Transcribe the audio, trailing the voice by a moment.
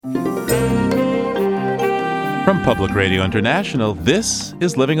From Public Radio International, this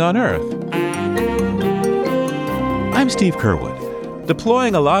is Living on Earth. I'm Steve Curwood.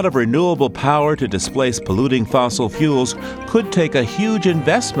 Deploying a lot of renewable power to displace polluting fossil fuels could take a huge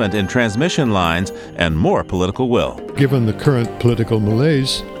investment in transmission lines and more political will. Given the current political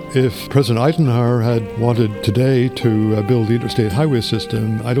malaise, if President Eisenhower had wanted today to build the interstate highway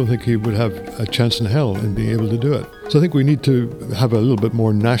system, I don't think he would have a chance in hell in being able to do it. So I think we need to have a little bit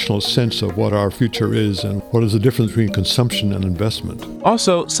more national sense of what our future is and what is the difference between consumption and investment.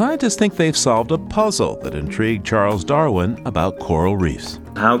 Also, scientists think they've solved a puzzle that intrigued Charles Darwin about coral reefs.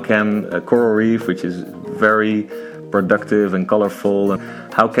 How can a coral reef, which is very productive and colorful,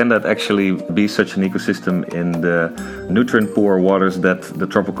 how can that actually be such an ecosystem in the nutrient-poor waters that the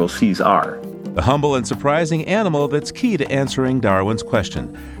tropical seas are? The humble and surprising animal that's key to answering Darwin's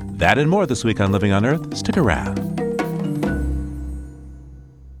question. That and more this week on Living on Earth. Stick around.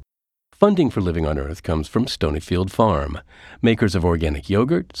 Funding for Living on Earth comes from Stonyfield Farm, makers of organic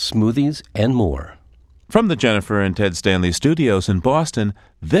yogurt, smoothies, and more. From the Jennifer and Ted Stanley studios in Boston,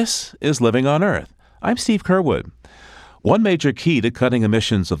 this is Living on Earth. I'm Steve Curwood. One major key to cutting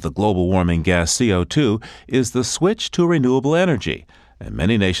emissions of the global warming gas CO2 is the switch to renewable energy, and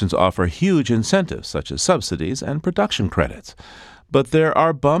many nations offer huge incentives such as subsidies and production credits. But there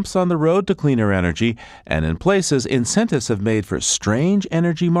are bumps on the road to cleaner energy, and in places, incentives have made for strange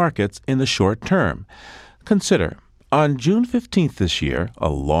energy markets in the short term. Consider, on June 15th this year, a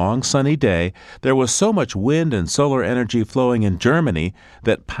long sunny day, there was so much wind and solar energy flowing in Germany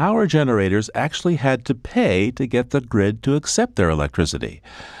that power generators actually had to pay to get the grid to accept their electricity.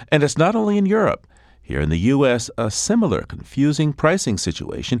 And it's not only in Europe. Here in the U.S., a similar confusing pricing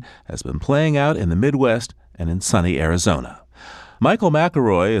situation has been playing out in the Midwest and in sunny Arizona. Michael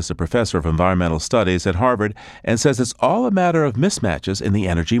McElroy is a professor of environmental studies at Harvard and says it's all a matter of mismatches in the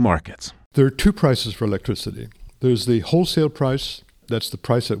energy markets. There are two prices for electricity. There's the wholesale price, that's the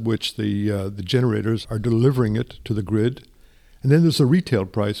price at which the generators are delivering it to the grid. And then there's the retail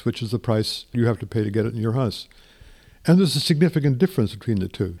price, which is the price you have to pay to get it in your house. And there's a significant difference between the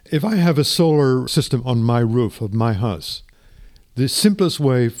two. If I have a solar system on my roof of my house, the simplest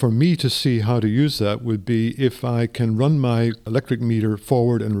way for me to see how to use that would be if I can run my electric meter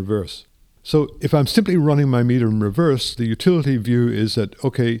forward and reverse. So if I'm simply running my meter in reverse, the utility view is that,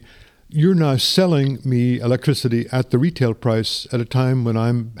 okay, you're now selling me electricity at the retail price at a time when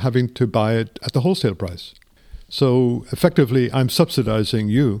I'm having to buy it at the wholesale price. So effectively, I'm subsidizing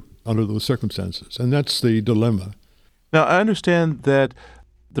you under those circumstances, and that's the dilemma. Now, I understand that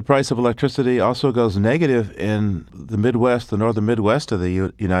the price of electricity also goes negative in the Midwest, the northern Midwest of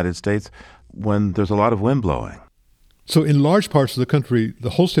the United States, when there's a lot of wind blowing. So in large parts of the country,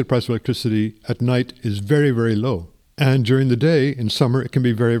 the wholesale price of electricity at night is very, very low. And during the day, in summer, it can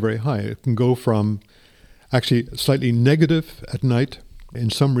be very, very high. It can go from actually slightly negative at night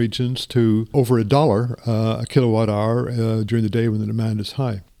in some regions to over $1 a kilowatt hour during the day when the demand is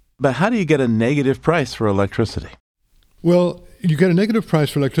high. But how do you get a negative price for electricity? Well, you get a negative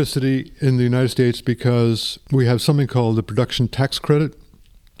price for electricity in the United States because we have something called the production tax credit.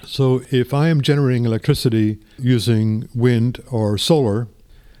 So if I am generating electricity using wind or solar,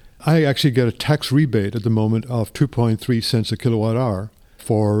 I actually get a tax rebate at the moment of 2.3 cents a kilowatt hour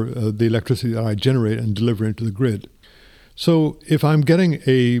for the electricity that I generate and deliver into the grid. So if I'm getting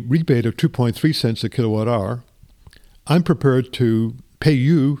a rebate of 2.3 cents a kilowatt hour, I'm prepared to pay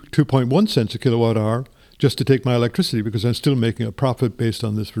you 2.1 cents a kilowatt hour just to take my electricity because I'm still making a profit based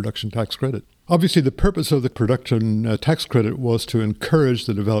on this production tax credit. Obviously, the purpose of the production tax credit was to encourage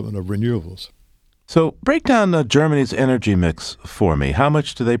the development of renewables. So break down Germany's energy mix for me. How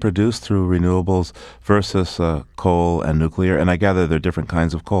much do they produce through renewables versus coal and nuclear? And I gather there are different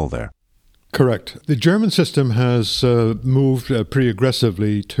kinds of coal there. Correct. The German system has moved pretty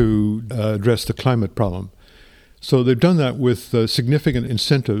aggressively to address the climate problem. So they've done that with significant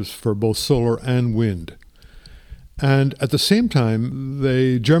incentives for both solar and wind. And at the same time,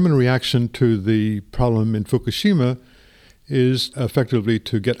 the German reaction to the problem in Fukushima is effectively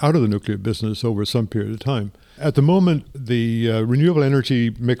to get out of the nuclear business over some period of time. At the moment, the renewable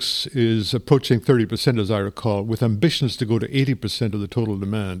energy mix is approaching 30%, as I recall, with ambitions to go to 80% of the total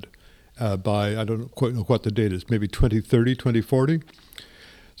demand by, I don't quite know what the date is, maybe 2030, 2040.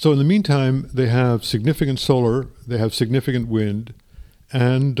 So in the meantime, they have significant solar, they have significant wind,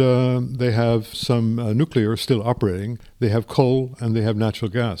 and they have some nuclear still operating. They have coal and they have natural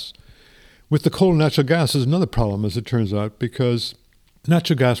gas. With the coal and natural gas is another problem, as it turns out, because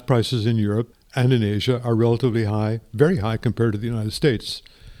natural gas prices in Europe and in Asia are relatively high, very high compared to the United States.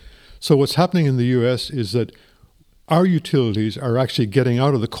 So what's happening in the U.S. is that our utilities are actually getting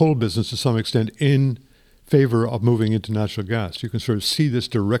out of the coal business to some extent in favor of moving into natural gas. You can sort of see this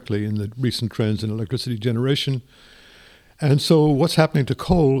directly in the recent trends in electricity generation. And so what's happening to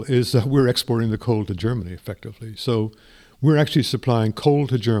coal is that we're exporting the coal to Germany effectively. So we're actually supplying coal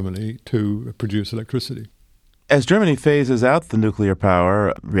to Germany to produce electricity. As Germany phases out the nuclear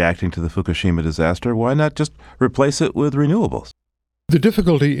power reacting to the Fukushima disaster, why not just replace it with renewables? The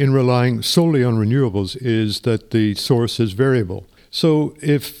difficulty in relying solely on renewables is that the source is variable. So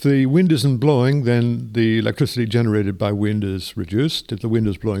if the wind isn't blowing, then the electricity generated by wind is reduced. If the wind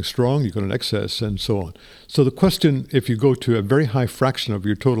is blowing strong, you've got an excess, and so on. So the question, if you go to a very high fraction of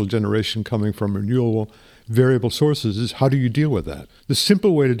your total generation coming from renewable variable sources, is how do you deal with that? The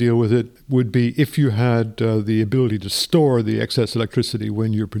simple way to deal with it would be if you had the ability to store the excess electricity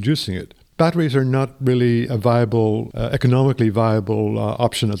when you're producing it. Batteries are not really a viable, economically viable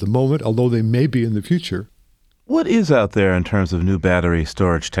option at the moment, although they may be in the future. What is out there in terms of new battery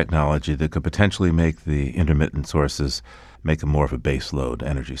storage technology that could potentially make the intermittent sources make them more of a base load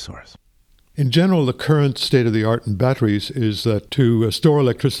energy source? In general, the current state of the art in batteries is that to store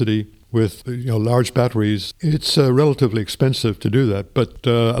electricity with large batteries, it's relatively expensive to do that. But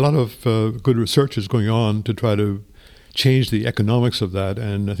a lot of good research is going on to try to change the economics of that.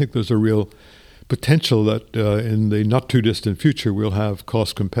 And I think there's a real potential that in the not too distant future, we'll have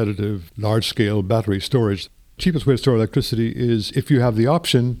cost competitive, large scale battery storage. The cheapest way to store electricity is if you have the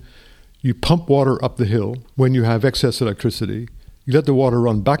option, you pump water up the hill when you have excess electricity. You let the water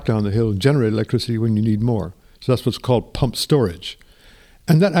run back down the hill and generate electricity when you need more. So that's what's called pump storage.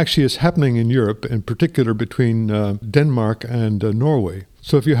 And that actually is happening in Europe, in particular between Denmark and Norway.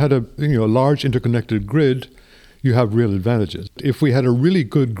 So if you had a large interconnected grid, you have real advantages. If we had a really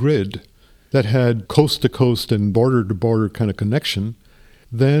good grid that had coast-to-coast and border-to-border kind of connection,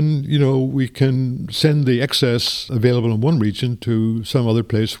 then, we can send the excess available in one region to some other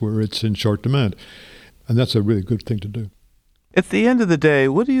place where it's in short demand. And that's a really good thing to do. At the end of the day,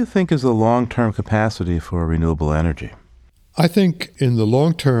 what do you think is the long-term capacity for renewable energy? I think in the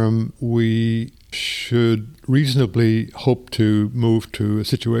long term, we should reasonably hope to move to a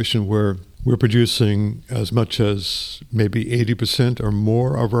situation where we're producing as much as maybe 80% or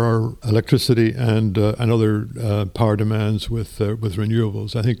more of our electricity and other power demands with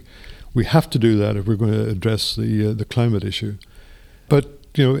renewables. I think we have to do that if we're going to address the climate issue. But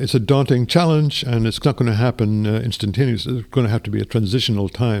it's a daunting challenge, and it's not going to happen instantaneously. It's going to have to be a transitional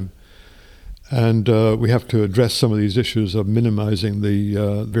time. And we have to address some of these issues of minimizing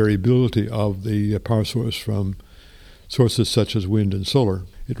the variability of the power source from sources such as wind and solar.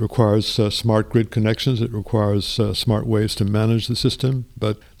 It requires smart grid connections. It requires smart ways to manage the system.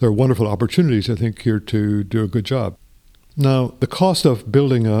 But there are wonderful opportunities, I think, here to do a good job. Now, the cost of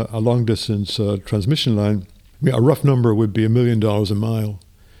building a long-distance transmission line, a rough number would be $1 million a mile.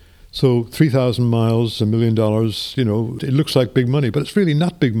 So 3,000 miles, $1 million, it looks like big money, but it's really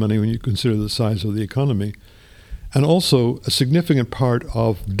not big money when you consider the size of the economy. And also, a significant part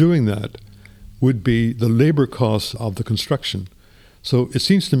of doing that would be the labor costs of the construction. So it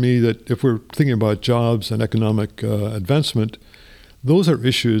seems to me that if we're thinking about jobs and economic advancement, those are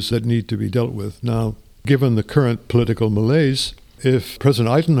issues that need to be dealt with. Now, given the current political malaise, if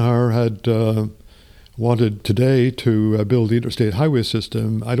President Eisenhower had wanted today to build the interstate highway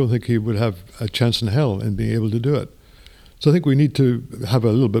system, I don't think he would have a chance in hell in being able to do it. So I think we need to have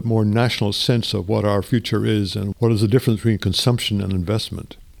a little bit more national sense of what our future is and what is the difference between consumption and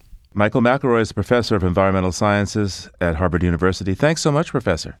investment. Michael McElroy is Professor of Environmental Sciences at Harvard University. Thanks so much,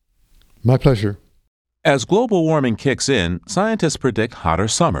 Professor. My pleasure. As global warming kicks in, scientists predict hotter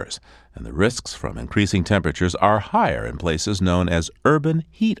summers, and the risks from increasing temperatures are higher in places known as urban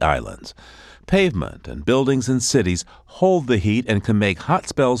heat islands. Pavement and buildings in cities hold the heat and can make hot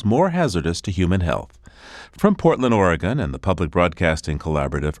spells more hazardous to human health. From Portland, Oregon, and the public broadcasting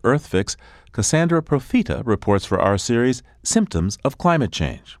collaborative EarthFix, Cassandra Profita reports for our series, Symptoms of Climate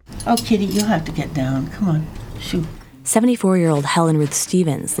Change. Oh, Kitty, you'll have to get down. Come on, shoot. 74-year-old Helen Ruth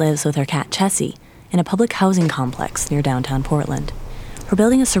Stevens lives with her cat Chessie in a public housing complex near downtown Portland. Her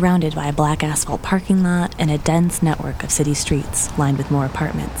building is surrounded by a black asphalt parking lot and a dense network of city streets lined with more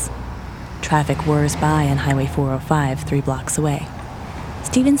apartments. Traffic whirs by on Highway 405 3 blocks away.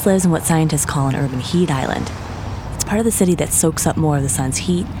 Stevens lives in what scientists call an urban heat island. It's part of the city that soaks up more of the sun's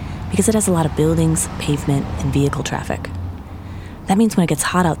heat because it has a lot of buildings, pavement, and vehicle traffic. That means when it gets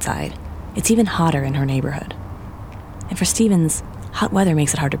hot outside, it's even hotter in her neighborhood. And for Stevens, hot weather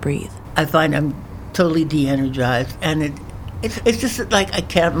makes it hard to breathe. I find I'm totally de-energized, and it's just like I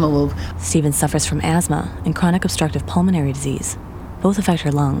can't move. Stevens suffers from asthma and chronic obstructive pulmonary disease. Both affect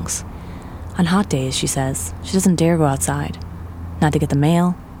her lungs. On hot days, she says, she doesn't dare go outside, not to get the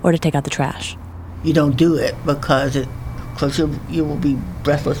mail or to take out the trash. You don't do it because you will be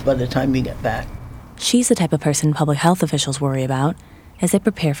breathless by the time you get back. She's the type of person public health officials worry about as they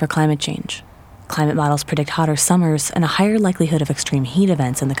prepare for climate change. Climate models predict hotter summers and a higher likelihood of extreme heat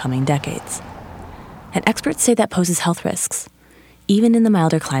events in the coming decades. And experts say that poses health risks, even in the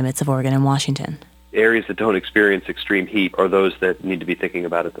milder climates of Oregon and Washington. Areas that don't experience extreme heat are those that need to be thinking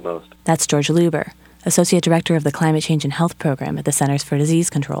about it the most. That's George Luber, Associate Director of the Climate Change and Health Program at the Centers for Disease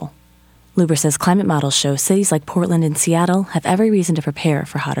Control. Luber says climate models show cities like Portland and Seattle have every reason to prepare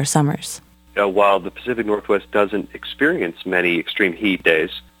for hotter summers. While the Pacific Northwest doesn't experience many extreme heat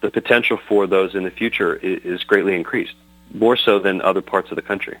days, the potential for those in the future is greatly increased, more so than other parts of the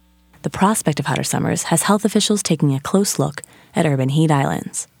country. The prospect of hotter summers has health officials taking a close look at urban heat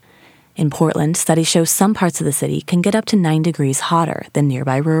islands. In Portland, studies show some parts of the city can get up to 9 degrees hotter than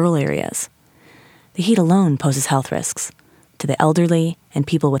nearby rural areas. The heat alone poses health risks to the elderly and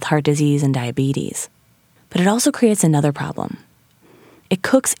people with heart disease and diabetes. But it also creates another problem. It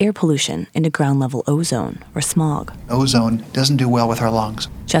cooks air pollution into ground-level ozone, or smog. Ozone doesn't do well with our lungs.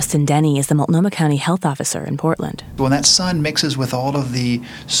 Justin Denny is the Multnomah County Health Officer in Portland. When that sun mixes with all of the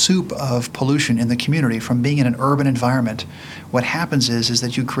soup of pollution in the community from being in an urban environment, what happens is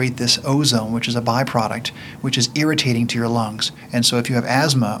that you create this ozone, which is a byproduct, which is irritating to your lungs. And so if you have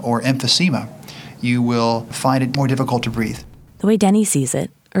asthma or emphysema, you will find it more difficult to breathe. The way Denny sees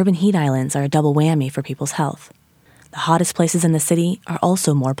it, urban heat islands are a double whammy for people's health. The hottest places in the city are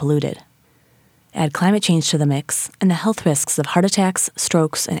also more polluted. Add climate change to the mix, and the health risks of heart attacks,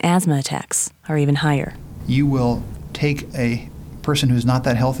 strokes, and asthma attacks are even higher. You will take a person who's not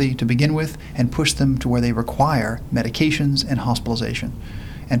that healthy to begin with and push them to where they require medications and hospitalization,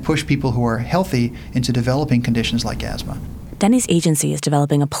 and push people who are healthy into developing conditions like asthma. Denny's agency is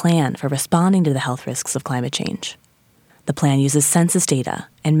developing a plan for responding to the health risks of climate change. The plan uses census data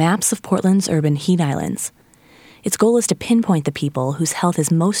and maps of Portland's urban heat islands. Its goal is to pinpoint the people whose health is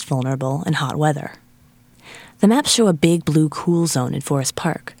most vulnerable in hot weather. The maps show a big blue cool zone in Forest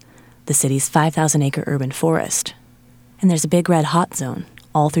Park, the city's 5,000-acre urban forest. And there's a big red hot zone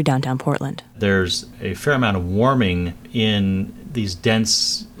all through downtown Portland. There's a fair amount of warming in these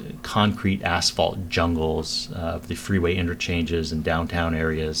dense concrete asphalt jungles of the freeway interchanges and downtown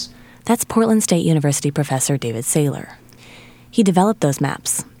areas. That's Portland State University professor David Saylor. He developed those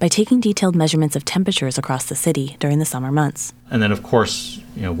maps by taking detailed measurements of temperatures across the city during the summer months. And then, of course,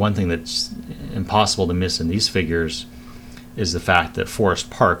 one thing that's impossible to miss in these figures is the fact that Forest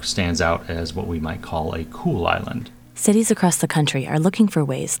Park stands out as what we might call a cool island. Cities across the country are looking for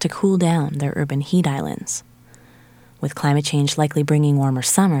ways to cool down their urban heat islands. With climate change likely bringing warmer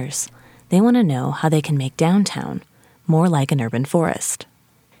summers, they want to know how they can make downtown more like an urban forest.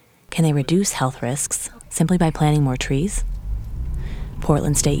 Can they reduce health risks simply by planting more trees?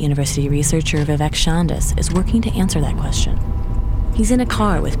 Portland State University researcher Vivek Chandas is working to answer that question. He's in a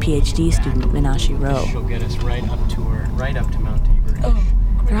car with PhD student Minashi Rowe. She'll get us right up to Mount Tabor. Oh,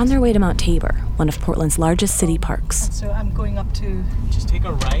 they're on their way to Mount Tabor, one of Portland's largest city parks. So I'm going up to... Just take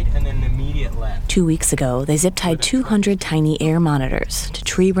a right and then an immediate left. 2 weeks ago, they zip-tied 200 tiny air monitors to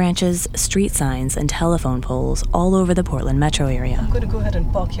tree branches, street signs, and telephone poles all over the Portland metro area. I'm going to go ahead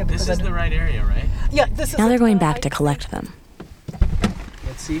and park here because This is the right area, right? Yeah, this is Now they're going back to collect them.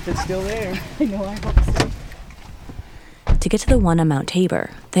 Let's see if it's still there. I know, I hope so. To get to the one on Mount Tabor,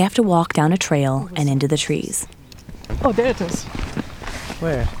 they have to walk down a trail and into the trees. Oh, there it is.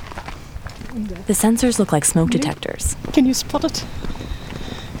 Where? The sensors look like smoke detectors. Can you spot it?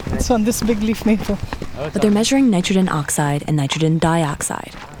 It's on this big leaf maple. But they're measuring nitrogen oxide and nitrogen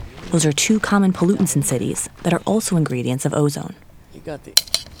dioxide. Those are two common pollutants in cities that are also ingredients of ozone. You got the...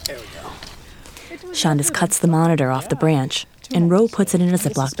 There we go. Chandas cuts the monitor off the branch, and Rowe puts it in a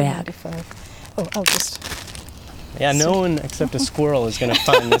Ziploc bag. Oh, I'll just... Yeah, no one except a squirrel is going to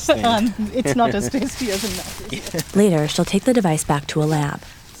find this thing. It's not as tasty as a nut. Later, she'll take the device back to a lab,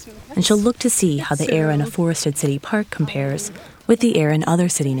 and she'll look to see how the air in a forested city park compares with the air in other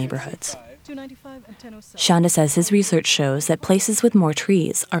city neighborhoods. Shonda says his research shows that places with more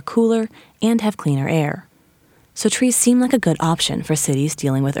trees are cooler and have cleaner air. So trees seem like a good option for cities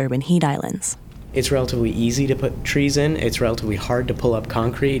dealing with urban heat islands. It's relatively easy to put trees in, it's relatively hard to pull up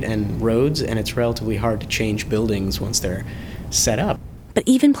concrete and roads, and it's relatively hard to change buildings once they're set up. But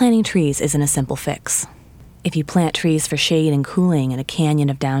even planting trees isn't a simple fix. If you plant trees for shade and cooling in a canyon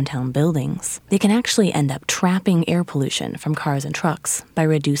of downtown buildings, they can actually end up trapping air pollution from cars and trucks by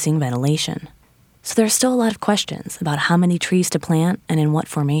reducing ventilation. So there are still a lot of questions about how many trees to plant and in what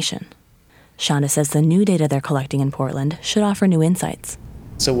formation. Shonda says the new data they're collecting in Portland should offer new insights.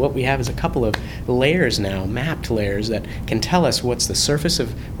 So what we have is a couple of layers now, mapped layers, that can tell us what's the surface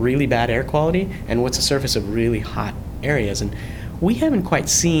of really bad air quality and what's the surface of really hot areas. And we haven't quite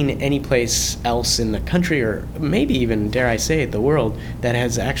seen any place else in the country, or maybe even, dare I say it, the world, that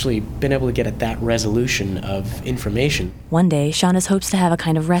has actually been able to get at that resolution of information. One day, Shaunus hopes to have a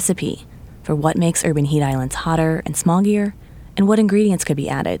kind of recipe for what makes urban heat islands hotter and smoggier, and what ingredients could be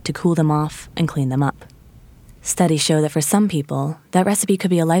added to cool them off and clean them up. Studies show that for some people, that recipe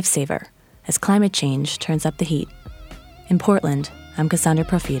could be a lifesaver as climate change turns up the heat. In Portland, I'm Cassandra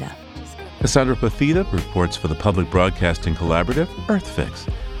Profita. Cassandra Profita reports for the Public Broadcasting Collaborative, EarthFix.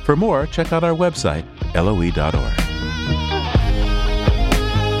 For more, check out our website, loe.org.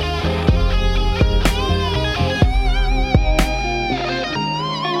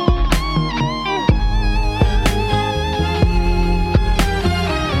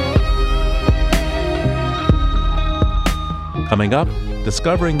 Coming up,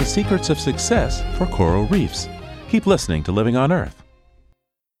 discovering the secrets of success for coral reefs. Keep listening to Living on Earth.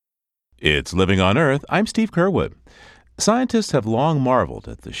 It's Living on Earth. I'm Steve Curwood. Scientists have long marveled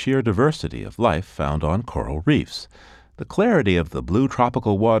at the sheer diversity of life found on coral reefs. The clarity of the blue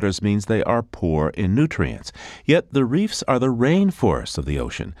tropical waters means they are poor in nutrients, yet the reefs are the rainforests of the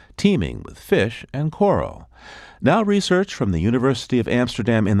ocean, teeming with fish and coral. Now research from the University of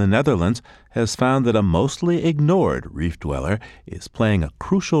Amsterdam in the Netherlands has found that a mostly ignored reef dweller is playing a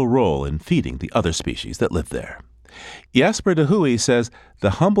crucial role in feeding the other species that live there. Jasper de Huey says the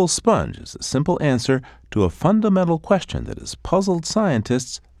humble sponge is a simple answer to a fundamental question that has puzzled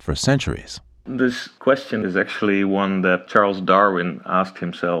scientists for centuries. This question is actually one that Charles Darwin asked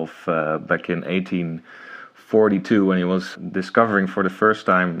himself back in 1842 when he was discovering for the first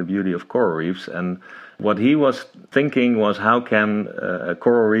time the beauty of coral reefs. And what he was thinking was, how can a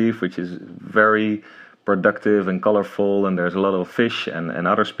coral reef, which is very productive and colorful, and there's a lot of fish and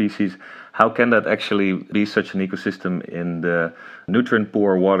other species, how can that actually be such an ecosystem in the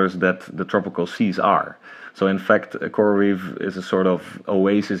nutrient-poor waters that the tropical seas are? So in fact, a coral reef is a sort of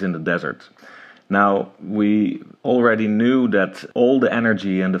oasis in the desert. Now, we already knew that all the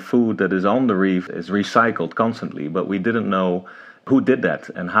energy and the food that is on the reef is recycled constantly, but we didn't know who did that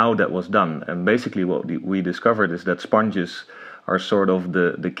and how that was done. And basically what we discovered is that sponges are sort of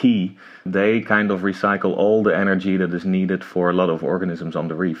the key. They kind of recycle all the energy that is needed for a lot of organisms on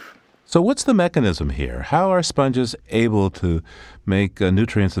the reef. So what's the mechanism here? How are sponges able to make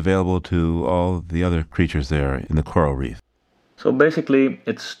nutrients available to all the other creatures there in the coral reef? So basically,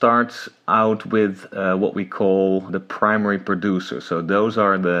 it starts out with what we call the primary producers. So those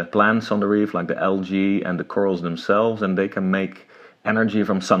are the plants on the reef, like the algae and the corals themselves, and they can make energy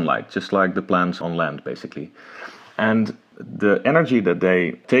from sunlight, just like the plants on land, basically. And the energy that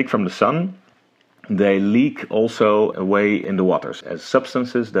they take from the sun, they leak also away in the waters as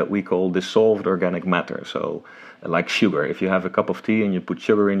substances that we call dissolved organic matter. So like sugar. If you have a cup of tea and you put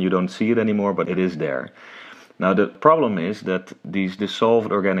sugar in, you don't see it anymore, but it is there. Now, the problem is that these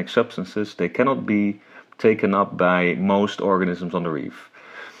dissolved organic substances, they cannot be taken up by most organisms on the reef.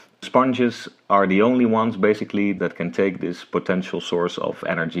 Sponges are the only ones, basically, that can take this potential source of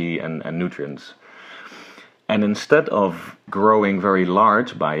energy and nutrients. And instead of growing very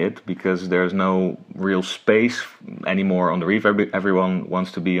large by it, because there's no real space anymore on the reef, everyone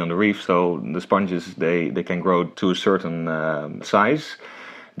wants to be on the reef, so the sponges, they can grow to a certain size.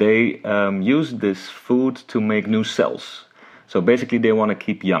 They use this food to make new cells. So basically they want to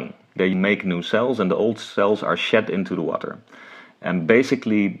keep young. They make new cells, and the old cells are shed into the water. And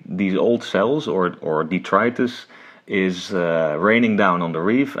basically these old cells, or detritus, is raining down on the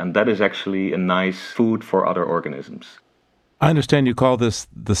reef, and that is actually a nice food for other organisms. I understand you call this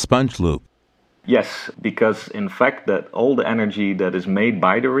the sponge loop. Yes, because in fact that all the energy that is made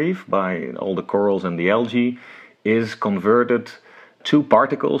by the reef, by all the corals and the algae, is converted to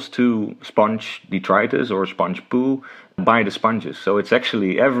particles, to sponge detritus or sponge poo, by the sponges. So it's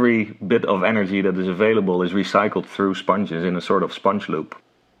actually every bit of energy that is available is recycled through sponges in a sort of sponge loop.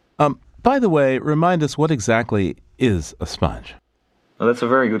 By the way, remind us, what exactly is a sponge? Well, that's a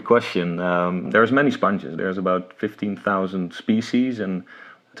very good question. There's many sponges. There's about 15,000 species, and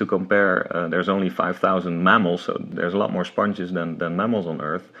to compare, there's only 5,000 mammals, so there's a lot more sponges than mammals on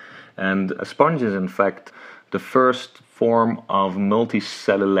Earth. And a sponge is, in fact, the first form of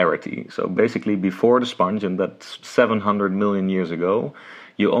multicellularity. So basically, before the sponge, and that's 700 million years ago,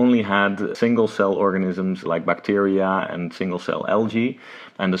 you only had single-cell organisms like bacteria and single-cell algae.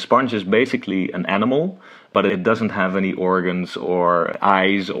 And the sponge is basically an animal, but it doesn't have any organs or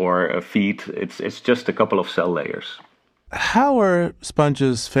eyes or feet. It's just a couple of cell layers. How are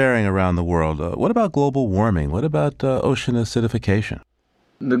sponges faring around the world? What about global warming? What about ocean acidification?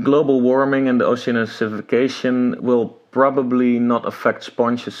 The global warming and the ocean acidification will probably not affect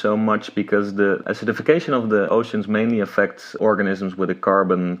sponges so much because the acidification of the oceans mainly affects organisms with a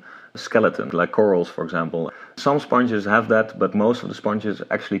carbon skeleton, like corals, for example. Some sponges have that, but most of the sponges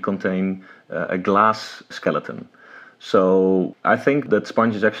actually contain a glass skeleton. So I think that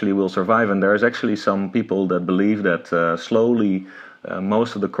sponges actually will survive, and there's actually some people that believe that slowly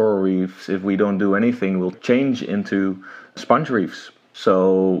most of the coral reefs, if we don't do anything, will change into sponge reefs.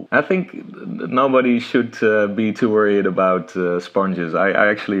 So I think nobody should be too worried about sponges. I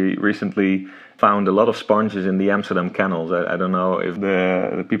actually recently found a lot of sponges in the Amsterdam canals. I don't know if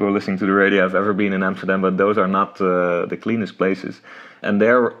the people listening to the radio have ever been in Amsterdam, but those are not the cleanest places. And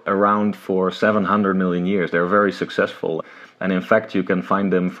they're around for 700 million years. They're very successful. And in fact, you can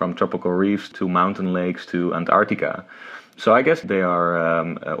find them from tropical reefs to mountain lakes to Antarctica. So I guess they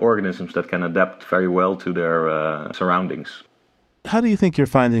are organisms that can adapt very well to their surroundings. How do you think your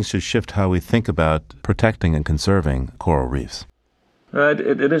findings should shift how we think about protecting and conserving coral reefs?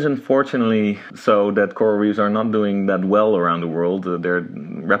 It is unfortunately so that coral reefs are not doing that well around the world. They're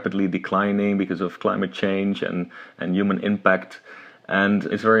rapidly declining because of climate change and human impact. And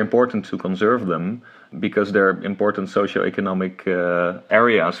it's very important to conserve them because they're important socioeconomic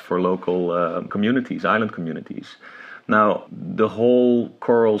areas for local communities, island communities. Now, the whole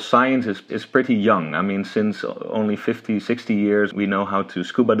coral science is pretty young. I mean, since only 50, 60 years, we know how to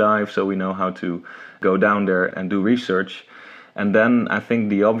scuba dive, so we know how to go down there and do research. And then I think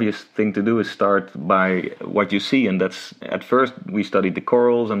the obvious thing to do is start by what you see. And that's, at first, we studied the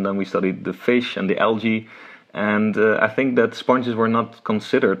corals, and then we studied the fish and the algae. And I think that sponges were not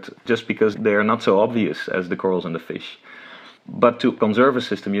considered just because they are not so obvious as the corals and the fish. But to conserve a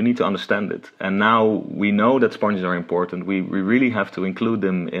system, you need to understand it. And now we know that sponges are important. We really have to include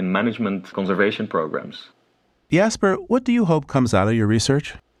them in management conservation programs. Jasper, what do you hope comes out of your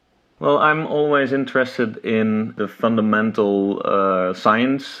research? Well, I'm always interested in the fundamental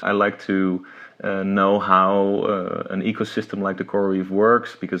science. I like to know how an ecosystem like the coral reef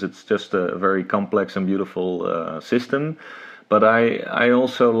works, because it's just a very complex and beautiful system. But I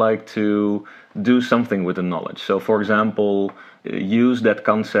also like to do something with the knowledge. So, for example, use that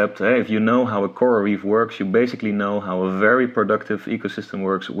concept. If you know how a coral reef works, you basically know how a very productive ecosystem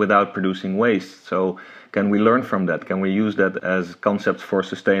works without producing waste. So can we learn from that? Can we use that as concepts for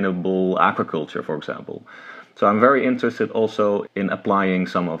sustainable aquaculture, for example? So I'm very interested also in applying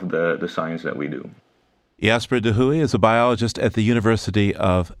some of the science that we do. Jasper de Huy is a biologist at the University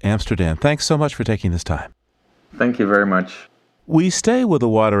of Amsterdam. Thanks so much for taking this time. Thank you very much. We stay with the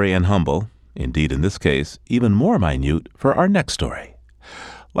watery and humble, indeed in this case, even more minute, for our next story.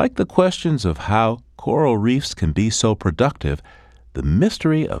 Like the questions of how coral reefs can be so productive, the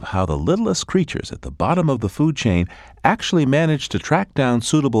mystery of how the littlest creatures at the bottom of the food chain actually manage to track down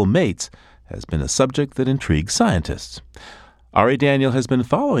suitable mates has been a subject that intrigues scientists. Ari Daniel has been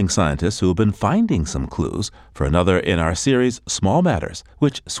following scientists who have been finding some clues for another in our series, Small Matters,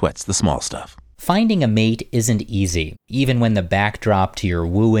 which sweats the small stuff. Finding a mate isn't easy, even when the backdrop to your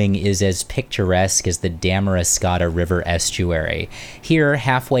wooing is as picturesque as the Damariscotta River estuary. Here,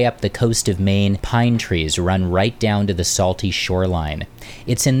 halfway up the coast of Maine, pine trees run right down to the salty shoreline.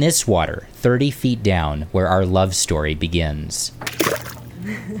 It's in this water, 30 feet down, where our love story begins.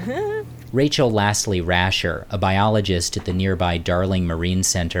 Rachel Lastly Rasher, a biologist at the nearby Darling Marine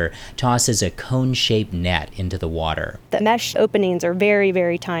Center, tosses a cone-shaped net into the water. The mesh openings are very,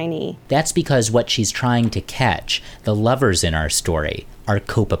 very tiny. That's because what she's trying to catch, the lovers in our story, are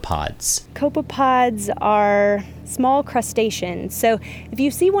copepods. Copepods are small crustaceans. So if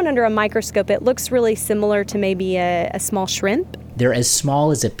you see one under a microscope, it looks really similar to maybe a small shrimp. They're as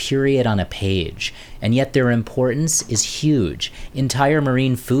small as a period on a page, and yet their importance is huge. Entire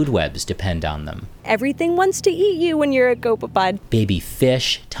marine food webs depend on them. Everything wants to eat you when you're a copepod. Baby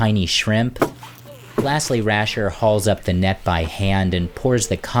fish, tiny shrimp. Lastly, Rasher hauls up the net by hand and pours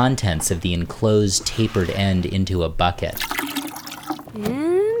the contents of the enclosed tapered end into a bucket.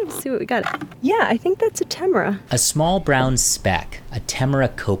 And let's see what we got. Yeah, I think that's a Temera. A small brown speck, a Temera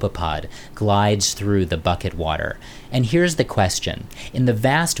copepod, glides through the bucket water. And here's the question. In the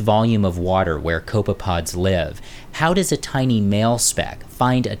vast volume of water where copepods live, how does a tiny male speck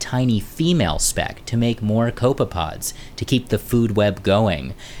find a tiny female speck to make more copepods, to keep the food web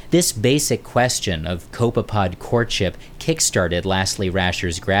going? This basic question of copepod courtship kickstarted Lastly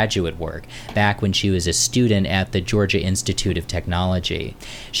Rasher's graduate work back when she was a student at the Georgia Institute of Technology.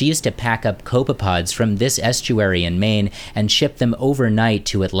 She used to pack up copepods from this estuary in Maine and ship them overnight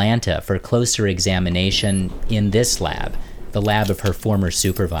to Atlanta for closer examination in this lab, the lab of her former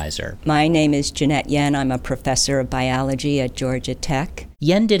supervisor. My name is Jeanette Yen. I'm a professor of biology at Georgia Tech.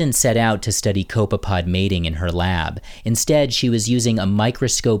 Yen didn't set out to study copepod mating in her lab. Instead, she was using a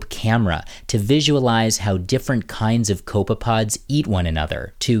microscope camera to visualize how different kinds of copepods eat one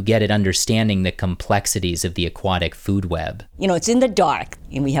another, to get at understanding the complexities of the aquatic food web. You know, it's in the dark,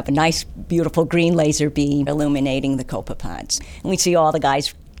 and we have a nice, beautiful green laser beam illuminating the copepods. And we see all the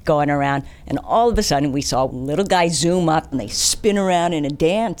guys going around, and all of a sudden we saw little guys zoom up and they spin around in a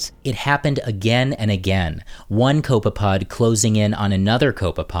dance. It happened again and again, one copepod closing in on another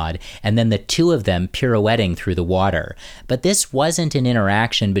copepod, and then the two of them pirouetting through the water. But this wasn't an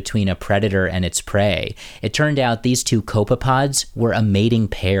interaction between a predator and its prey. It turned out these two copepods were a mating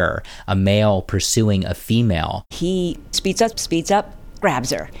pair, a male pursuing a female. He speeds up,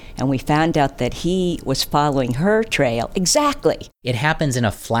 grabs her, and we found out that he was following her trail exactly. It happens in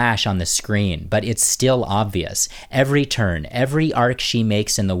a flash on the screen, but it's still obvious. Every turn, every arc she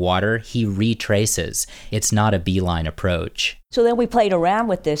makes in the water, he retraces. It's not a beeline approach. So then we played around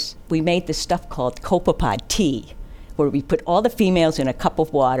with this. We made this stuff called copepod tea, where we put all the females in a cup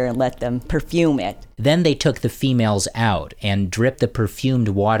of water and let them perfume it. Then they took the females out and dripped the perfumed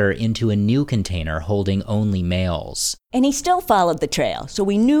water into a new container holding only males. And he still followed the trail, so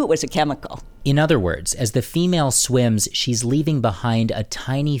we knew it was a chemical. In other words, as the female swims, she's leaving behind a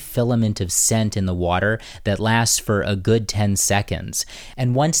tiny filament of scent in the water that lasts for a good 10 seconds.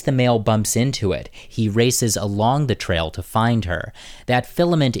 And once the male bumps into it, he races along the trail to find her. That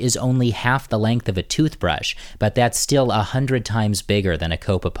filament is only half the length of a toothbrush, but that's still 100 times bigger than a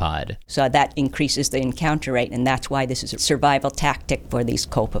copepod. So that increases the encounter rate, and that's why this is a survival tactic for these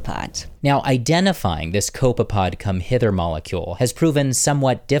copepods. Now, identifying this copepod come-hither molecule has proven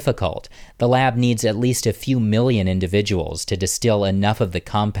somewhat difficult. The lab needs at least a few million individuals to distill enough of the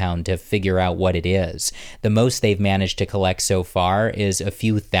compound to figure out what it is. The most they've managed to collect so far is a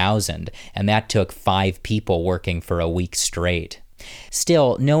few thousand, and that took 5 people working for a week straight.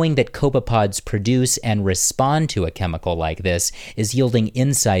 Still, knowing that copepods produce and respond to a chemical like this is yielding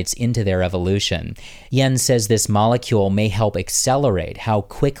insights into their evolution. Yen says this molecule may help accelerate how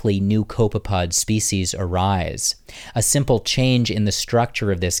quickly new copepod species arise. A simple change in the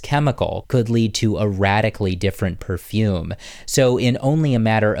structure of this chemical could lead to a radically different perfume. So in only a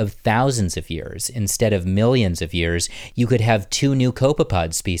matter of thousands of years, instead of millions of years, you could have 2 new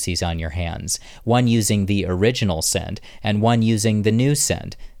copepod species on your hands, one using the original scent and one using the new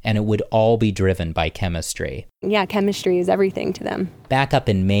scent, and it would all be driven by chemistry. Yeah, chemistry is everything to them. Back up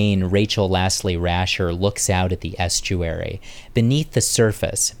in Maine, Rachel Lassley-Rasher looks out at the estuary. Beneath the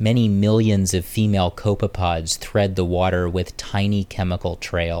surface, many millions of female copepods thread the water with tiny chemical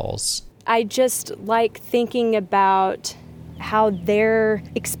trails. I just like thinking about how they're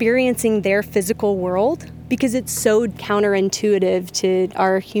experiencing their physical world, because it's so counterintuitive to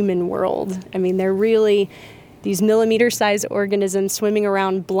our human world. I mean, they're really these millimeter-sized organisms swimming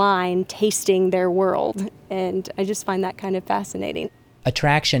around blind, tasting their world. And I just find that kind of fascinating.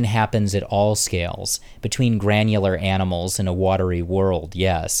 Attraction happens at all scales, between granular animals in a watery world,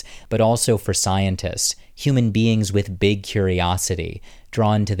 yes, but also for scientists, human beings with big curiosity,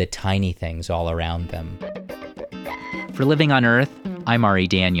 drawn to the tiny things all around them. For Living on Earth, I'm Ari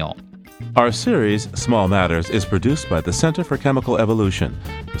Daniel. Our series, Small Matters, is produced by the Center for Chemical Evolution,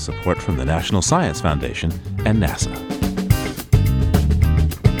 with support from the National Science Foundation and NASA.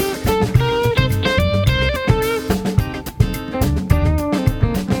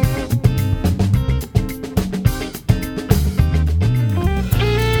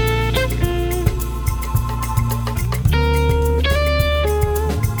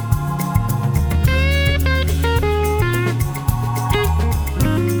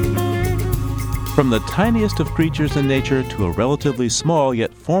 From the tiniest of creatures in nature to a relatively small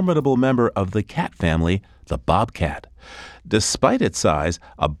yet formidable member of the cat family, the bobcat. Despite its size,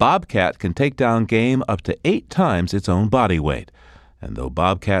 a bobcat can take down game up to 8 times its own body weight. And though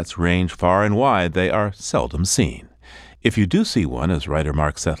bobcats range far and wide, they are seldom seen. If you do see one, as writer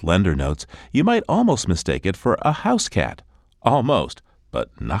Mark Seth Lender notes, you might almost mistake it for a house cat. Almost, but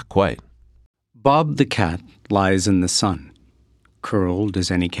not quite. Bob the cat lies in the sun, curled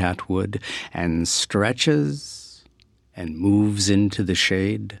as any cat would, and stretches and moves into the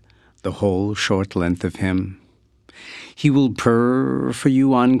shade, the whole short length of him. He will purr for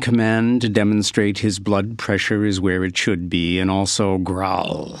you on command to demonstrate his blood pressure is where it should be, and also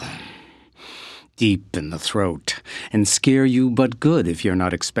growl deep in the throat and scare you but good if you're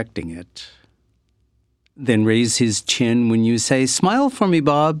not expecting it. Then raise his chin when you say, "Smile for me,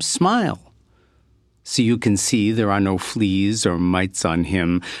 Bob, smile," so you can see there are no fleas or mites on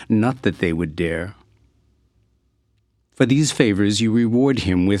him, not that they would dare. For these favors you reward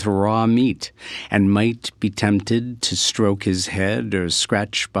him with raw meat, and might be tempted to stroke his head or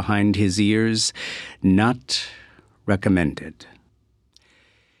scratch behind his ears. Not recommended.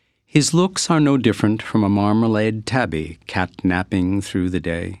 His looks are no different from a marmalade tabby cat-napping through the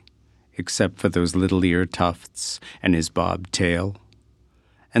day, except for those little ear tufts and his bobbed tail,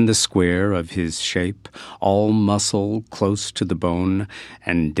 and the square of his shape, all muscle close to the bone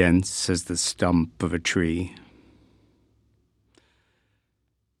and dense as the stump of a tree.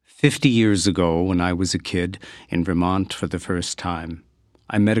 50 years ago, when I was a kid in Vermont for the first time,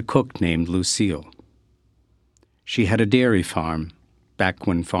 I met a cook named Lucille. She had a dairy farm, back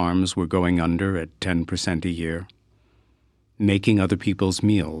when farms were going under at 10% a year. Making other people's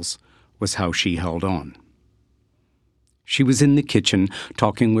meals was how she held on. She was in the kitchen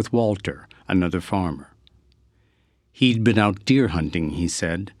talking with Walter, another farmer. He'd been out deer hunting, he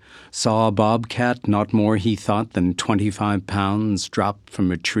said, saw a bobcat not more, he thought, than 25 pounds drop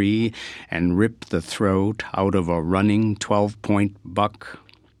from a tree and rip the throat out of a running 12-point buck.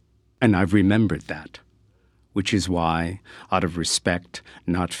 And I've remembered that, which is why, out of respect,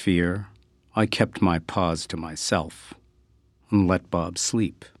 not fear, I kept my paws to myself and let Bob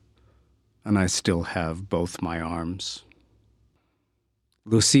sleep. And I still have both my arms.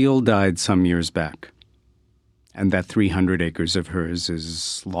 Lucille died some years back, and that 300 acres of hers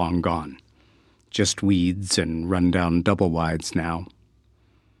is long gone. Just weeds and run-down double-wides now.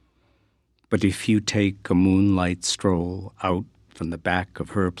 But if you take a moonlight stroll out from the back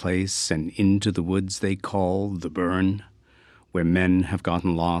of her place and into the woods they call the Burn, where men have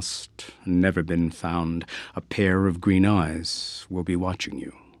gotten lost and never been found, a pair of green eyes will be watching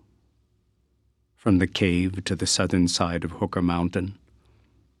you. From the cave to the southern side of Hooker Mountain,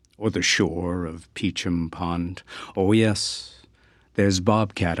 or the shore of Peachum Pond. Oh yes, there's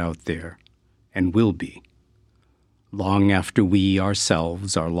bobcat out there, and will be, long after we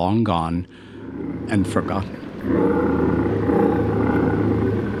ourselves are long gone and forgotten.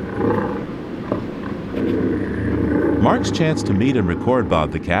 Mark's chance to meet and record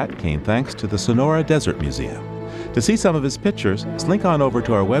Bob the Cat came thanks to the Sonora Desert Museum. To see some of his pictures, slink on over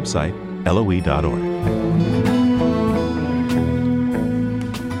to our website, LOE.org.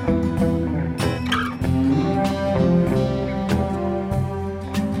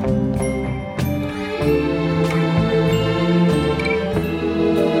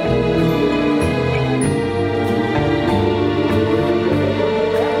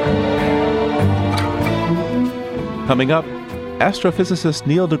 Coming up, astrophysicist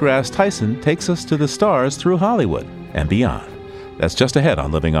Neil deGrasse Tyson takes us to the stars through Hollywood and beyond. That's just ahead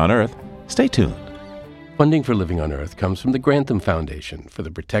on Living on Earth. Stay tuned. Funding for Living on Earth comes from the Grantham Foundation for the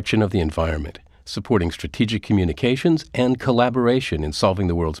Protection of the Environment, supporting strategic communications and collaboration in solving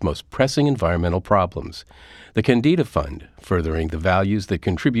the world's most pressing environmental problems. The Candida Fund, furthering the values that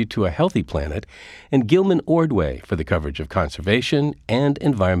contribute to a healthy planet, and Gilman Ordway for the coverage of conservation and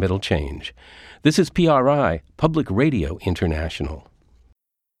environmental change. This is PRI, Public Radio International.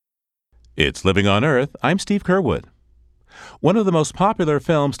 It's Living on Earth. I'm Steve Curwood. One of the most popular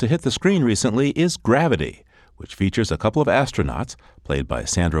films to hit the screen recently is Gravity, which features a couple of astronauts, played by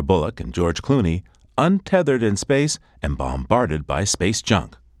Sandra Bullock and George Clooney, untethered in space and bombarded by space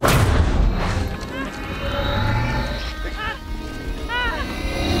junk.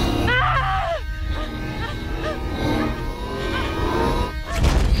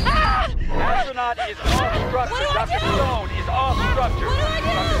 Astronaut is off structure. Dr. Stone is off structure.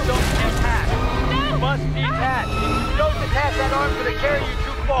 Dr. Stone is attached. You must detach. If you don't detach, that arm's going to carry you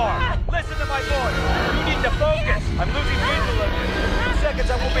too far. Listen to my voice. You need to focus. I'm losing visual of you. In 2 seconds,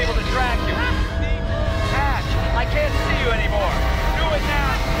 I won't be able to track you. You need to detach. I can't see you anymore. Do it now.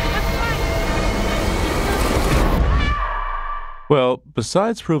 Well,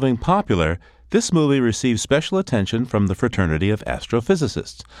 besides proving popular, this movie received special attention from the fraternity of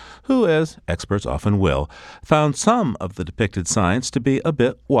astrophysicists, who, as experts often will, found some of the depicted science to be a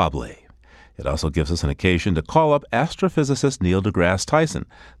bit wobbly. It also gives us an occasion to call up astrophysicist Neil deGrasse Tyson,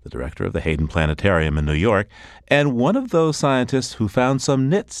 the director of the Hayden Planetarium in New York, and one of those scientists who found some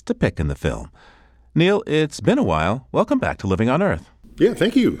nits to pick in the film. Neil, it's been a while. Welcome back to Living on Earth. Yeah,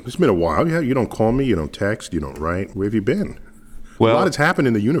 thank you. It's been a while. Yeah, you don't call me, you don't text, you don't write. Where have you been? Well, a lot has happened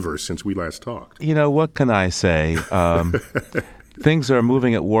in the universe since we last talked. You know, what can I say? Things are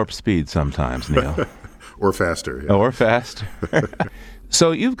moving at warp speed sometimes, Neil. Or faster. Yeah. Or faster.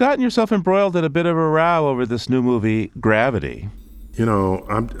 So you've gotten yourself embroiled in a bit of a row over this new movie, Gravity. You know,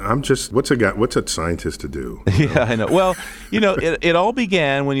 I'm just, what's a scientist to do? Yeah, I know. Well, you know, it all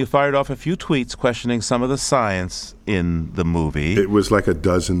began when you fired off a few tweets questioning some of the science in the movie. It was like a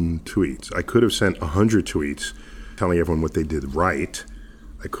dozen tweets. I could have sent 100 tweets telling everyone what they did right.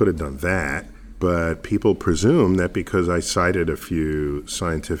 I could have done that, but people presume that because I cited a few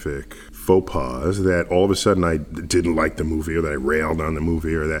scientific faux pas that all of a sudden I didn't like the movie or that I railed on the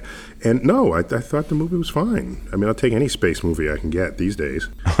movie or that. And no, I thought the movie was fine. I mean, I'll take any space movie I can get these days.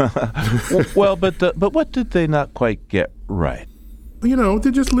 Well, but what did they not quite get right? You know,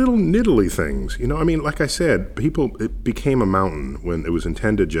 they're just little niddly things. You know, I mean, like I said, it became a mountain when it was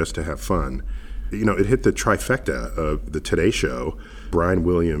intended just to have fun. You know, it hit the trifecta of the Today Show, Brian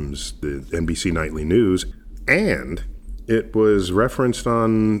Williams, the NBC Nightly News, and it was referenced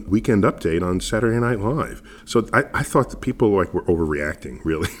on Weekend Update on Saturday Night Live. So I thought that people were overreacting,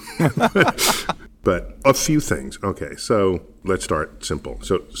 really. But a few things. Okay, so let's start simple.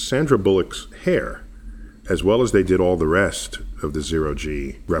 So Sandra Bullock's hair, as well as they did all the rest of the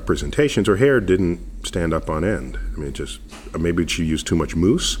zero-G representations, her hair didn't stand up on end. I mean, maybe she used too much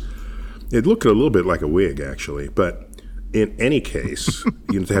mousse. It looked a little bit like a wig, actually. But in any case,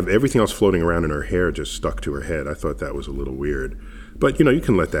 to have everything else floating around and her hair just stuck to her head, I thought that was a little weird. But, you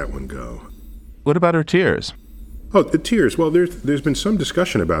can let that one go. What about her tears? Oh, the tears. Well, there's been some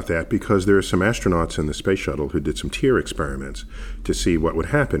discussion about that because there are some astronauts in the space shuttle who did some tear experiments to see what would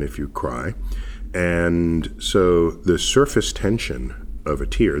happen if you cry. And so the surface tension of a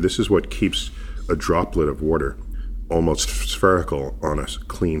tear, this is what keeps a droplet of water almost spherical on a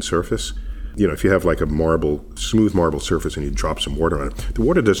clean surface. If you have like a smooth marble surface and you drop some water on it, the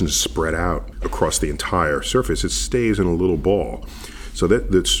water doesn't spread out across the entire surface. It stays in a little ball. So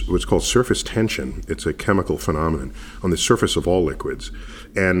that's what's called surface tension. It's a chemical phenomenon on the surface of all liquids.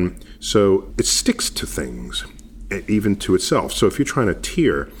 And so it sticks to things, even to itself. So if you're trying to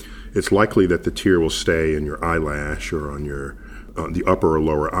tear, it's likely that the tear will stay in your eyelash or on the upper or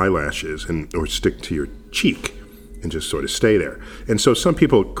lower eyelashes or stick to your cheek and just sort of stay there. And so some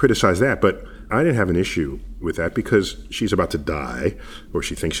people criticize that, but I didn't have an issue with that because she's about to die, or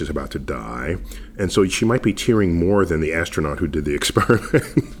she thinks she's about to die, and so she might be tearing more than the astronaut who did the experiment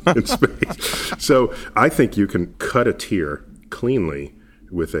in space. So I think you can cut a tear cleanly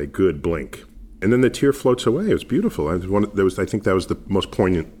with a good blink. And then the tear floats away. It was beautiful. I think that was the most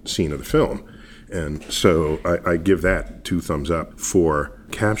poignant scene of the film. And so I give that 2 thumbs up for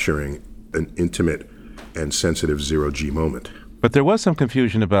capturing an intimate and sensitive zero-G moment. But there was some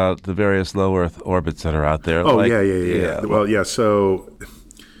confusion about the various low Earth orbits that are out there. Oh, yeah. Well, yeah, so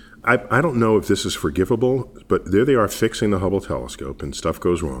I don't know if this is forgivable, but there they are fixing the Hubble telescope, and stuff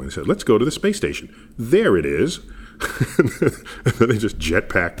goes wrong. They said, let's go to the space station. There it is. And then they just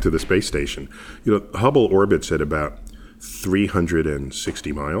jetpack to the space station. Hubble orbits at about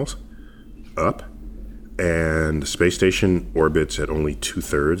 360 miles up, and the space station orbits at only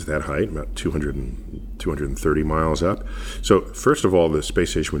 2/3 that height, about 230 miles up. So first of all, the space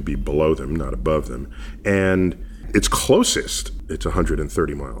station would be below them, not above them. And its closest, it's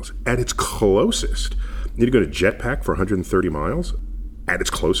 130 miles. At its closest, you're going to jetpack for 130 miles? At its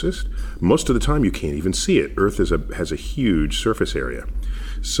closest? Most of the time you can't even see it. Earth has a huge surface area.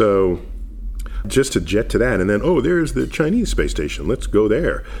 So just to jet to that, and then, there's the Chinese space station. Let's go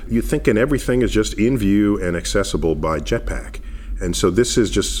there. You're thinking everything is just in view and accessible by jetpack. And so this is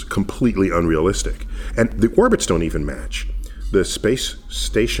just completely unrealistic. And the orbits don't even match. The space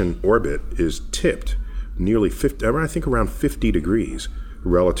station orbit is tipped nearly around 50 degrees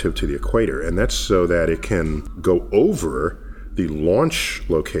relative to the equator. And that's so that it can go over the launch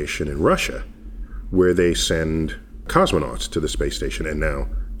location in Russia, where they send cosmonauts to the space station, and now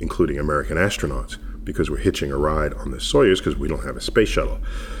including American astronauts, because we're hitching a ride on the Soyuz because we don't have a space shuttle.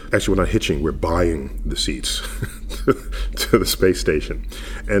 Actually, we're not hitching, we're buying the seats to the space station.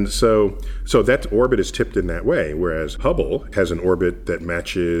 And so that orbit is tipped in that way, whereas Hubble has an orbit that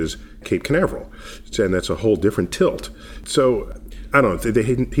matches Cape Canaveral, and that's a whole different tilt. So, I don't know,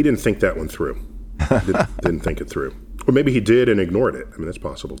 he didn't think that one through. Didn't think it through. Or maybe he did and ignored it. I mean, that's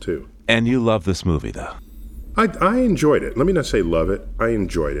possible too. And you love this movie, though. I enjoyed it. Let me not say love it. I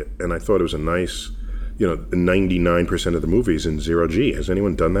enjoyed it. And I thought it was a nice, 99% of the movies in zero-G. Has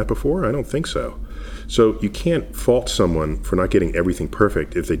anyone done that before? I don't think so. So you can't fault someone for not getting everything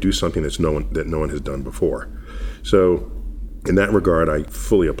perfect if they do something that no one has done before. So in that regard, I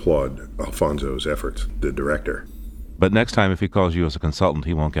fully applaud Alfonso's efforts, the director. But next time, if he calls you as a consultant,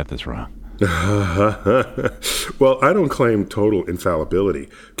 he won't get this wrong. Well, I don't claim total infallibility.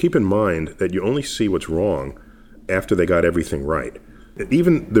 Keep in mind that you only see what's wrong after they got everything right.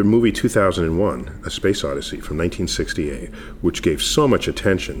 Even the movie 2001, A Space Odyssey from 1968, which gave so much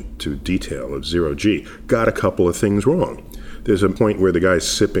attention to detail of zero-G, got a couple of things wrong. There's a point where the guy's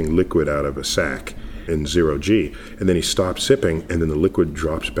sipping liquid out of a sack in zero-G, and then he stops sipping, and then the liquid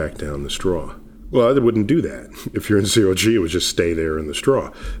drops back down the straw. Well, they wouldn't do that. If you're in zero G, it would just stay there in the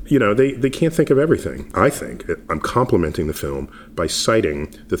straw. You know, they can't think of everything. I think I'm complimenting the film by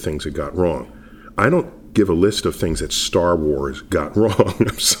citing the things it got wrong. I don't give a list of things that Star Wars got wrong.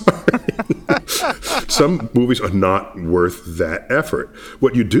 I'm sorry. Some movies are not worth that effort.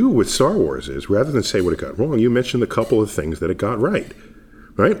 What you do with Star Wars is, rather than say what it got wrong, you mention a couple of things that it got right.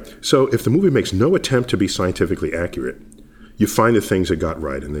 Right? So if the movie makes no attempt to be scientifically accurate, you find the things it got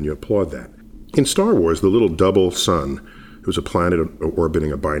right, and then you applaud that. In Star Wars, the little double sun, it was a planet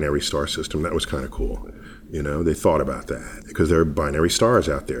orbiting a binary star system. That was kind of cool. You know, they thought about that because there are binary stars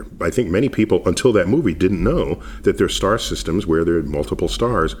out there. I think many people, until that movie, didn't know that there are star systems where there are multiple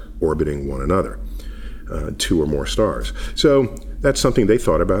stars orbiting one another, 2 or more stars. So that's something they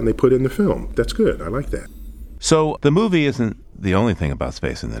thought about and they put in the film. That's good. I like that. So the movie isn't the only thing about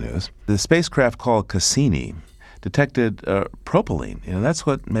space in the news. The spacecraft called Cassini detected propylene. You know, that's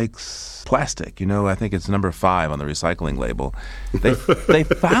what makes plastic. You know, I think it's number 5 on the recycling label. They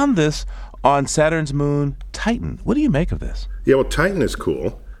found this on Saturn's moon, Titan. What do you make of this? Yeah, well, Titan is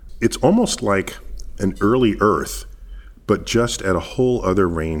cool. It's almost like an early Earth, but just at a whole other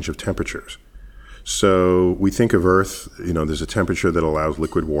range of temperatures. So we think of Earth, you know, there's a temperature that allows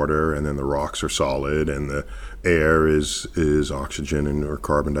liquid water, and then the rocks are solid, and the air is oxygen or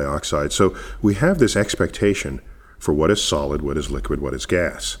carbon dioxide. So we have this expectation for what is solid, what is liquid, what is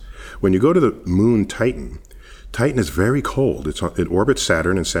gas. When you go to the moon Titan, Titan is very cold. It orbits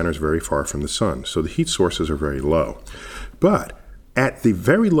Saturn, and Saturn is very far from the sun, so the heat sources are very low. But at the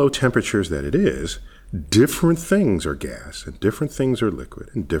very low temperatures that it is, different things are gas, and different things are liquid,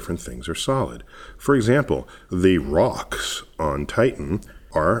 and different things are solid. For example, the rocks on Titan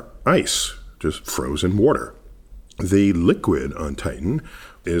are ice, just frozen water. The liquid on Titan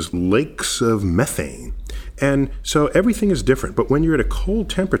is lakes of methane. And so everything is different. But when you're at a cold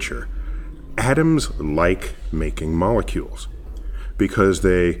temperature, atoms like making molecules because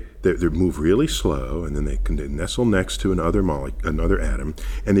they move really slow, and then they can nestle next to another atom,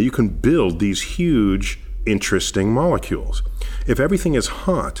 and then you can build these huge, interesting molecules. If everything is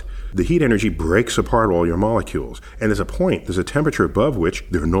hot, the heat energy breaks apart all your molecules, and there's a temperature above which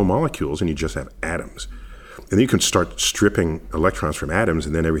there are no molecules, and you just have atoms. And then you can start stripping electrons from atoms,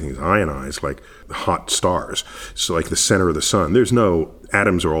 and then everything is ionized like hot stars. So like the center of the sun,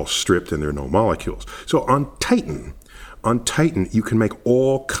 atoms are all stripped and there are no molecules. So on Titan, you can make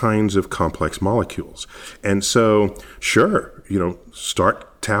all kinds of complex molecules. And so, sure,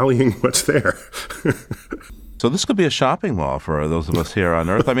 start tallying what's there. So this could be a shopping mall for those of us here on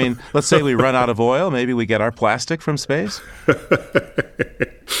Earth. I mean, let's say we run out of oil. Maybe we get our plastic from space.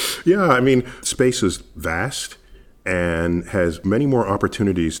 Yeah, I mean, space is vast and has many more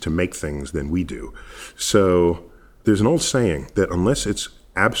opportunities to make things than we do. So there's an old saying that unless it's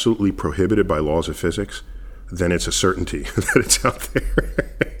absolutely prohibited by laws of physics, then it's a certainty that it's out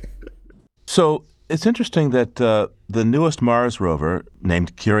there. So it's interesting that the newest Mars rover,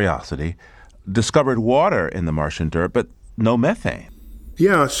 named Curiosity, discovered water in the Martian dirt, but no methane.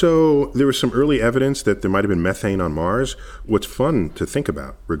 Yeah, so there was some early evidence that there might have been methane on Mars. What's fun to think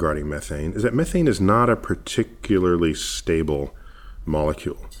about regarding methane is that methane is not a particularly stable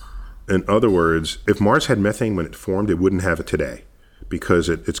molecule. In other words, if Mars had methane when it formed, it wouldn't have it today because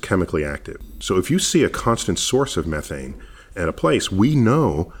it's chemically active. So if you see a constant source of methane at a place, we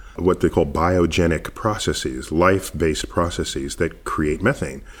know what they call biogenic processes, life-based processes that create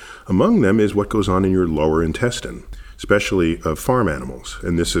methane. Among them is what goes on in your lower intestine, especially of farm animals.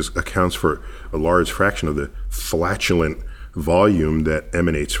 And this accounts for a large fraction of the flatulent volume that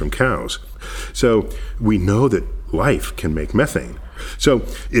emanates from cows. So we know that life can make methane. So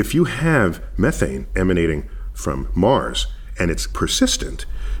if you have methane emanating from Mars and it's persistent,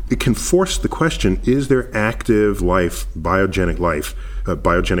 it can force the question, is there active life,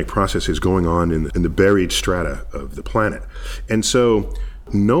 biogenic processes going on in the buried strata of the planet? And so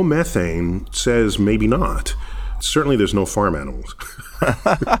no methane says maybe not. Certainly there's no farm animals.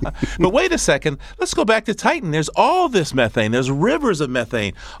 But wait a second. Let's go back to Titan. There's all this methane. There's rivers of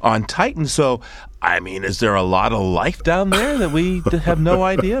methane on Titan. So, I mean, is there a lot of life down there that we have no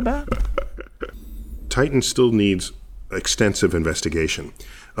idea about? Titan still needs extensive investigation.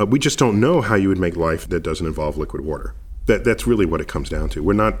 We just don't know how you would make life that doesn't involve liquid water. That's really what it comes down to.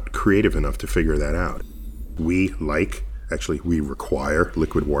 We're not creative enough to figure that out. We require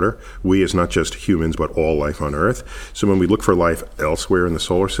liquid water. We is not just humans, but all life on Earth. So when we look for life elsewhere in the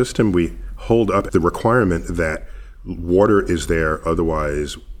solar system, we hold up the requirement that water is there,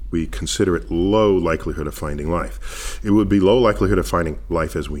 otherwise we consider it low likelihood of finding life. It would be low likelihood of finding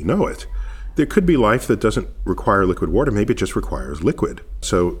life as we know it There could be life that doesn't require liquid water. Maybe it just requires liquid.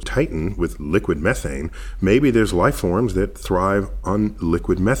 So Titan with liquid methane, maybe there's life forms that thrive on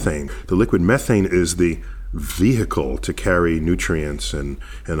liquid methane. The liquid methane is the vehicle to carry nutrients and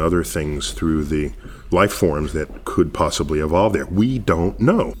other things through the life forms that could possibly evolve there. We don't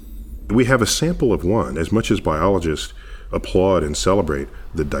know. We have a sample of one. As much as biologists applaud and celebrate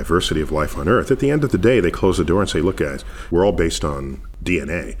the diversity of life on Earth, at the end of the day, they close the door and say, look, guys, we're all based on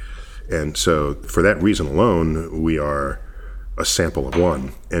DNA. And so for that reason alone, we are a sample of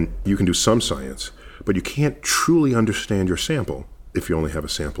one. And you can do some science, but you can't truly understand your sample if you only have a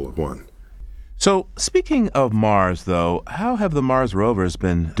sample of one. So, speaking of Mars, though, how have the Mars rovers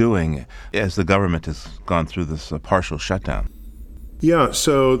been doing as the government has gone through this partial shutdown? Yeah,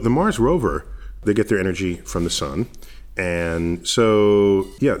 so the Mars rover, they get their energy from the sun. And so,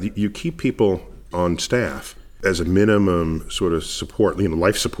 yeah, you keep people on staff as a minimum sort of support,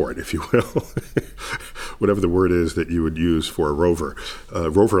 life support, if you will, whatever the word is that you would use for a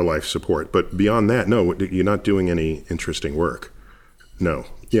rover life support. But beyond that, no, you're not doing any interesting work. No.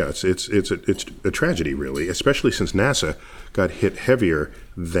 Yeah, it's a tragedy, really, especially since NASA got hit heavier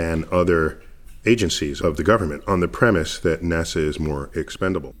than other agencies of the government on the premise that NASA is more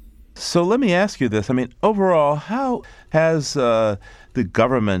expendable. So let me ask you this. I mean, overall, how has the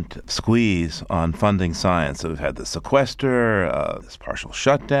government squeeze on funding science? So we've had the sequester, this partial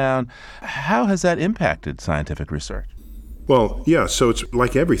shutdown. How has that impacted scientific research? Well, yeah, so it's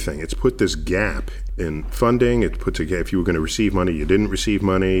like everything. It's put this gap in funding. It puts a gap. If you were going to receive money, you didn't receive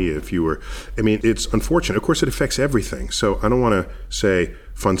money. It's unfortunate. Of course, it affects everything. So I don't want to say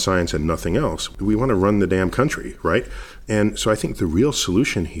fund science and nothing else. We want to run the damn country, right? And so I think the real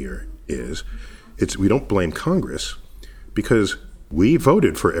solution here is we don't blame Congress because we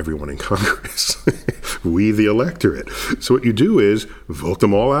voted for everyone in Congress. We, the electorate. So what you do is vote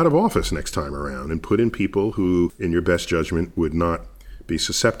them all out of office next time around and put in people who, in your best judgment, would not be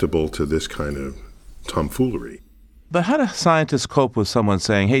susceptible to this kind of tomfoolery. But how do scientists cope with someone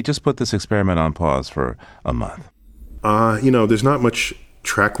saying, hey, just put this experiment on pause for a month? There's not much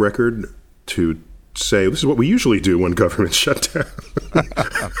track record to say this is what we usually do when governments shut down.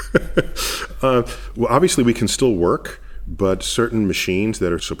 Well, obviously we can still work, but certain machines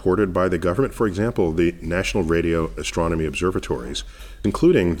that are supported by the government, for example, the National Radio Astronomy Observatories,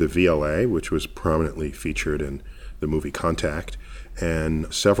 including the VLA, which was prominently featured in the movie Contact,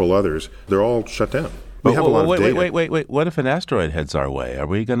 and several others, they're all shut down. We have a lot of data. Wait. What if an asteroid heads our way? Are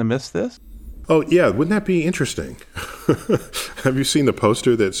we going to miss this? Oh, yeah. Wouldn't that be interesting? Have you seen the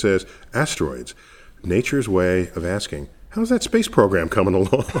poster that says, Asteroids, Nature's Way of Asking, how's that space program coming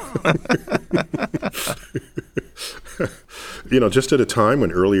along? Just at a time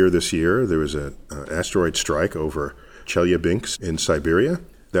when earlier this year there was an asteroid strike over Chelyabinsk in Siberia.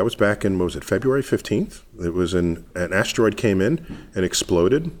 That was back in, February 15th? It was an asteroid came in and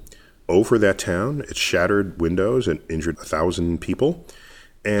exploded over that town. It shattered windows and injured 1,000 people.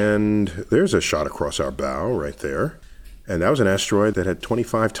 And there's a shot across our bow right there. And that was an asteroid that had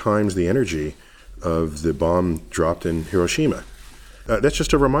 25 times the energy of the bomb dropped in Hiroshima. That's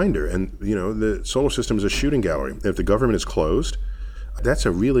just a reminder. And, the solar system is a shooting gallery. If the government is closed, that's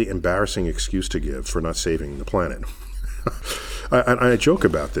a really embarrassing excuse to give for not saving the planet. I joke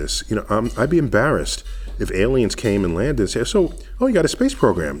about this. I'd be embarrassed if aliens came and landed and said, you got a space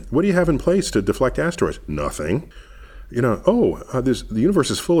program. What do you have in place to deflect asteroids? Nothing. The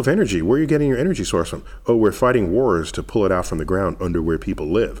universe is full of energy. Where are you getting your energy source from? Oh, we're fighting wars to pull it out from the ground under where people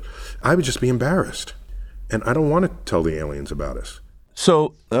live. I would just be embarrassed. And I don't want to tell the aliens about us.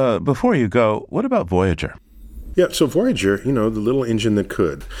 So before you go, what about Voyager? Yeah, so Voyager, the little engine that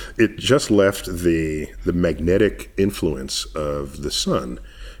could, it just left the magnetic influence of the sun.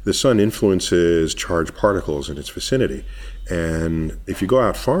 The sun influences charged particles in its vicinity. And if you go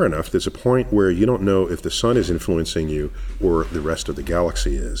out far enough, there's a point where you don't know if the sun is influencing you or the rest of the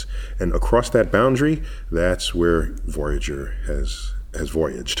galaxy is. And across that boundary, that's where Voyager has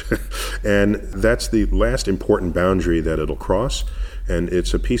voyaged. And that's the last important boundary that it'll cross. And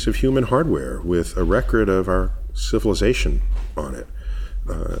it's a piece of human hardware with a record of our civilization on it.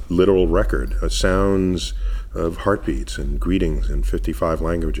 Literal record, sounds of heartbeats and greetings in 55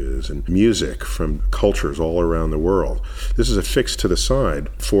 languages and music from cultures all around the world. This is affixed to the side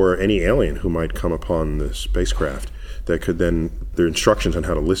for any alien who might come upon the spacecraft that could then, there are instructions on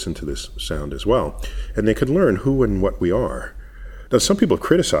how to listen to this sound as well. And they could learn who and what we are. Now, some people have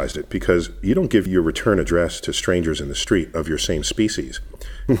criticized it because you don't give your return address to strangers in the street of your same species.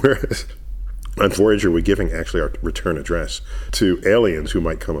 Whereas on Voyager, we're giving actually our return address to aliens who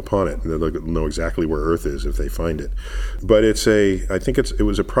might come upon it. They'll know exactly where Earth is if they find it. But I think it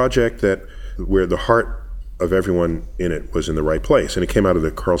was a project that where the heart of everyone in it was in the right place. And it came out of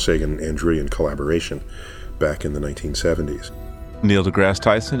the Carl Sagan-Andreean collaboration back in the 1970s. Neil deGrasse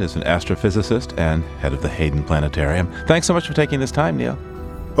Tyson is an astrophysicist and head of the Hayden Planetarium. Thanks so much for taking this time, Neil.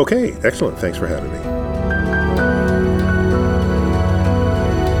 Okay, excellent. Thanks for having me.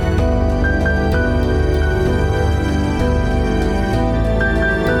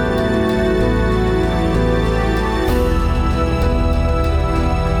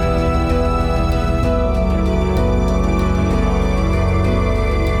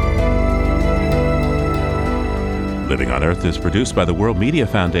 Living on Earth is produced by the World Media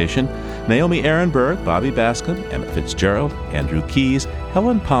Foundation. Naomi Ehrenberg, Bobby Bascom, Emmett Fitzgerald, Andrew Keyes,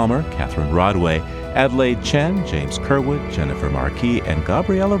 Helen Palmer, Catherine Rodway, Adelaide Chen, James Kerwood, Jennifer Marquis, and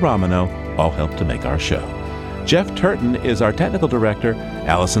Gabriella Romano all helped to make our show. Jeff Turton is our technical director.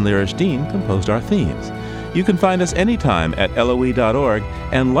 Allison Lirish-Dean composed our themes. You can find us anytime at LOE.org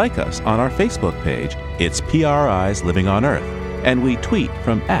and like us on our Facebook page. It's PRI's Living on Earth, and we tweet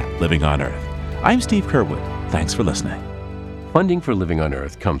from @LivingOnEarth. I'm Steve Kerwood. Thanks for listening. Funding for Living on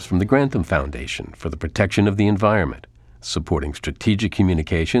Earth comes from the Grantham Foundation for the Protection of the Environment, supporting strategic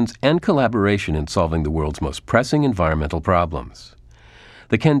communications and collaboration in solving the world's most pressing environmental problems.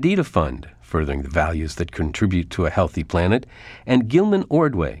 The Candida Fund, furthering the values that contribute to a healthy planet, and Gilman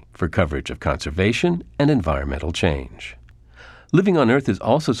Ordway for coverage of conservation and environmental change. Living on Earth is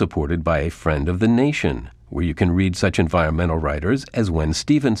also supported by a Friend of the Nation, where you can read such environmental writers as Wen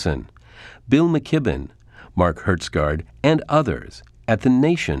Stevenson, Bill McKibben, Mark Hertzgaard, and others at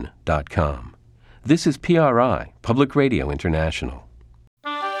thenation.com. This is PRI, Public Radio International.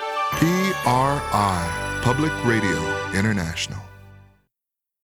 PRI, Public Radio International.